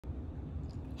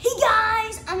Hey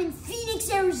guys, I'm in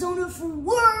Phoenix, Arizona for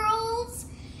Worlds,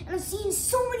 and I've seen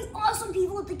so many awesome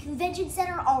people at the convention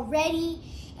center already.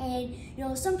 And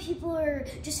some people are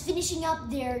just finishing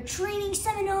up their training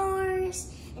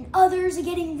seminars, and others are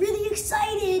getting really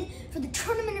excited for the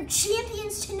Tournament of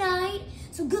Champions tonight.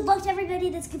 So good luck to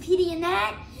everybody that's competing in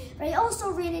that. But I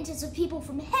also ran into some people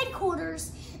from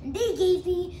headquarters, and they gave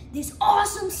me this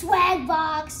awesome swag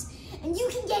box. And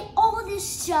you can get all of this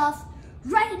stuff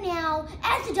right now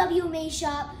at the WMA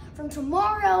shop from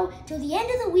tomorrow till the end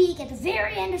of the week at the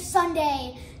very end of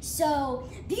Sunday. So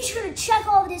be sure to check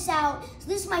all of this out. So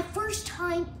this is my first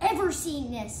time ever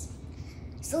seeing this.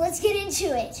 So let's get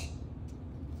into it.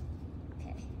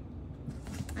 Okay,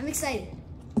 I'm excited.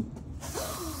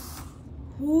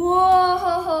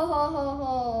 Whoa!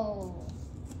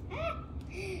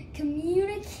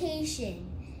 Communication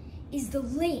is the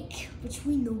link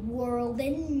between the world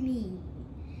and me.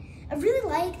 I really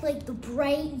like the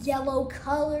bright yellow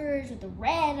colors with the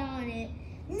red on it.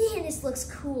 Man, this looks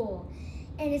cool.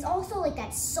 And it's also like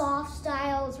that soft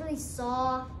style. It's really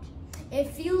soft. It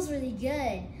feels really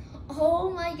good. Oh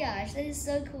my gosh, that is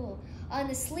so cool. On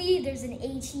the sleeve, there's an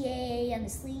ATA on the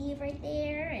sleeve right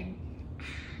there. And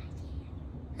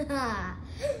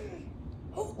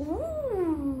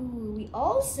ooh, we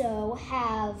also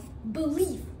have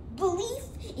belief. Belief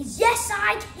is yes,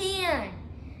 I can.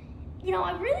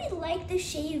 I really like the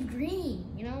shade of green,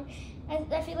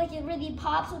 I feel like it really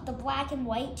pops with the black and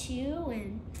white too,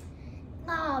 and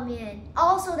oh man.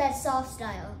 Also that soft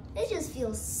style, it just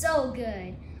feels so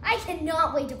good. I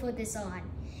cannot wait to put this on.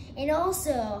 And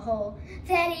also,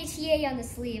 that ATA on the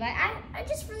sleeve, I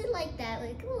just really like that,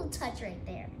 like a little touch right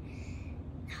there.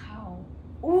 Oh,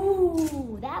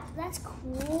 ooh, that's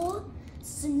cool.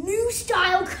 Some new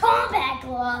style combat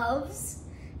gloves.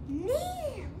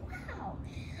 Man, wow.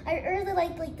 I really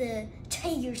like the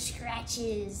tiger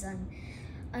scratches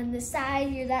on the side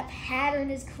here. That pattern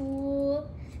is cool.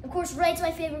 Of course, red's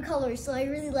my favorite color, so I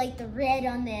really like the red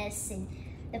on this. And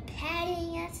the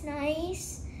padding, that's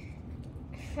nice.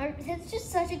 That's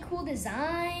just such a cool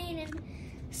design and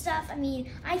stuff. I mean,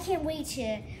 I can't wait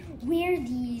to wear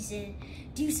these and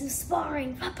do some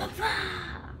sparring.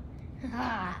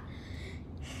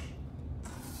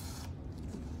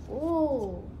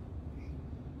 Ooh.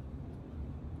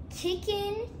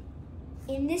 Kicking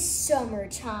in the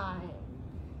summertime.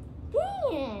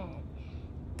 Man,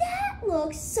 that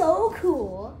looks so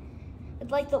cool.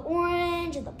 With the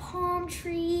orange and the palm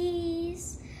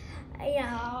trees.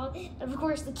 And of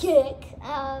course the kick.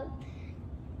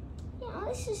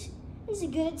 This is a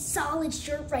good solid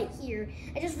shirt right here.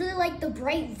 I just really like the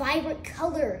bright, vibrant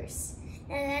colors.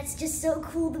 And that's just so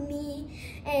cool to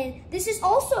me. And this is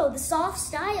also the soft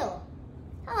style.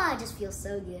 It just feels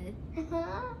so good.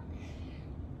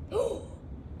 Oh,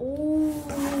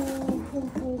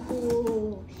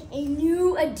 a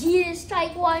new Adidas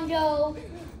Taekwondo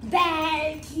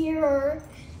bag here.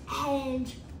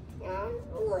 And a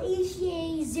little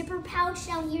ATA zipper pouch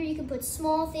down here. You can put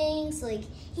small things like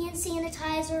hand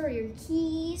sanitizer or your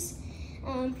keys.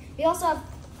 We also have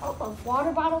a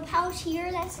water bottle pouch here.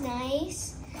 That's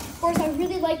nice. Of course, I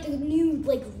really like the new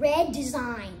red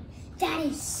design. That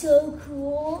is so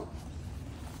cool.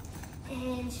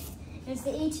 And there's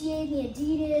the ATA and the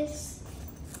Adidas.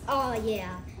 Oh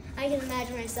yeah, I can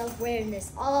imagine myself wearing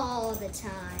this all the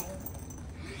time.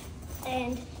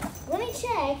 And let me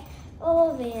check.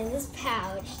 Oh man, this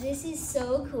pouch. This is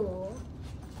so cool.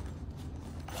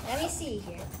 Let me see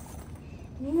here.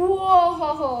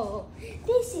 Whoa,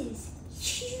 this is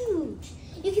huge.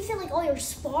 You can fit all your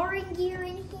sparring gear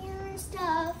in here and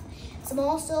stuff. Some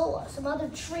other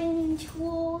training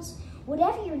tools,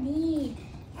 whatever you need.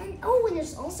 And and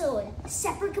there's also a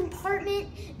separate compartment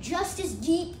just as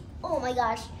deep. Oh my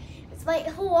gosh, it's my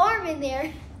whole arm in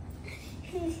there.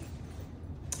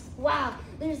 Wow,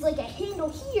 there's a handle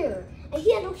here, a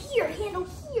handle here, a handle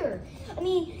here. I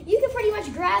mean, you can pretty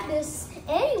much grab this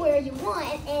anywhere you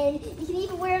want, and you can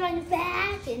even wear it on your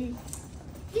back, and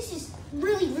this is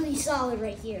really, really solid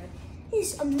right here.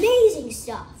 This is amazing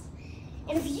stuff.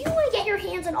 And if you want to get your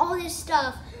hands on all this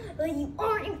stuff, but you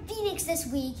aren't in Phoenix this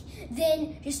week,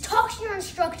 then just talk to your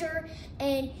instructor,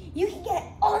 and you can get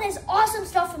all this awesome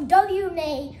stuff from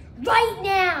WMA right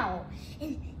now.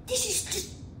 And this is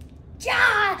just,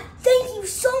 thank you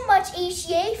so much,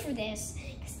 ATA, for this.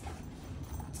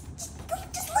 Just look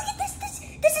at this.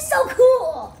 This is so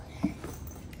cool.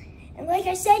 And like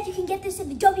I said, you can get this at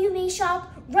the WMA shop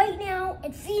right now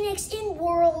at Phoenix in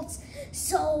Worlds.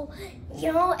 So,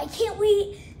 I can't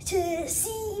wait to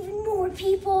see even more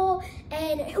people,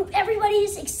 and I hope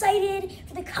everybody's excited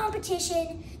for the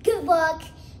competition. Good luck,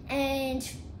 and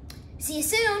See you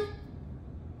soon.